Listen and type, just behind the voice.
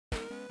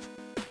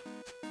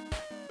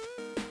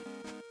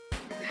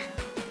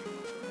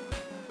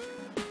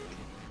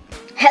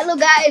Hello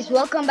guys,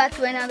 welcome back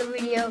to another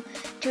video.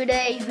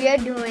 Today we are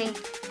doing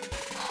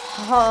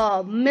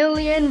a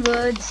million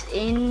words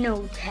in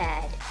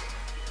notepad.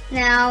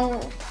 Now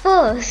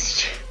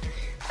first,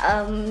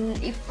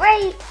 if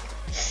I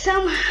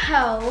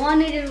somehow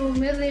wanted to do a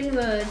million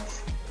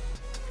words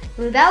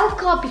without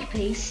copy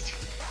paste,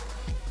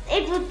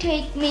 it would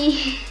take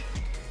me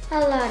a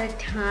lot of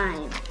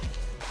time.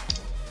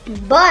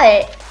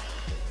 But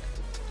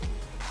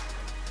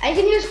I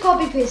can use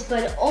copy paste,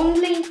 but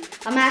only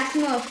a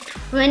maximum of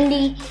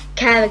 20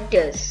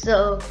 characters.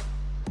 So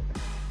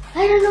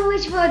I don't know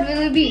which word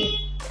will it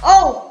be.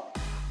 Oh,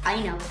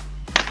 I know.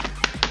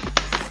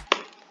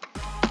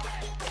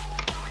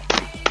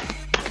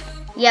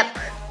 Yep.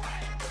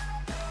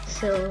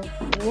 So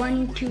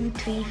 1, 2,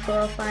 3,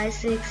 4, 5,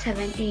 6,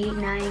 7, 8,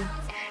 9,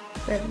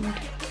 11.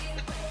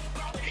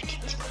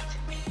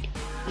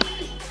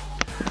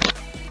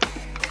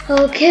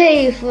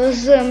 Okay, for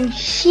some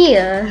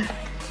here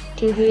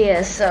to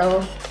here,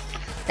 so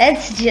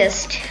let's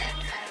just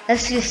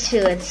do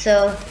it.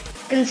 So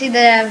you can see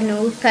that I have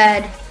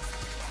notepad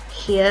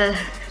here.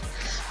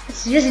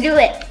 Let's just do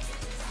it.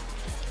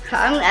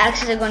 I'm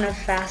actually gonna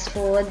fast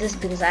forward this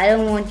because I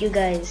don't want you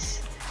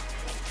guys.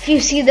 If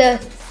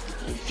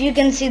you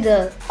can see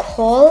the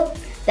call,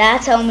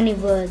 that's how many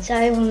words.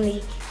 I have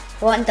only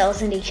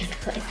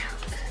 1,800 right now.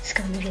 It's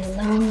gonna be a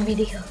long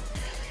video.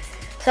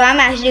 So I'm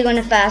actually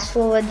gonna fast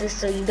forward this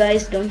so you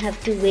guys don't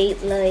have to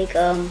wait like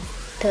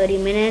 30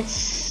 minutes.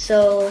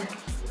 So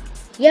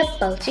yep,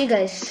 I'll see you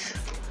guys.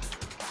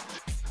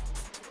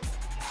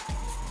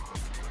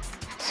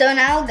 So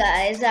now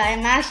guys,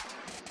 I'm actually,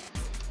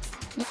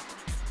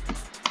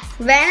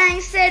 when I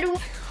said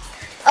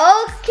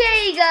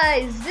okay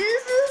guys,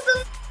 this is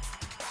the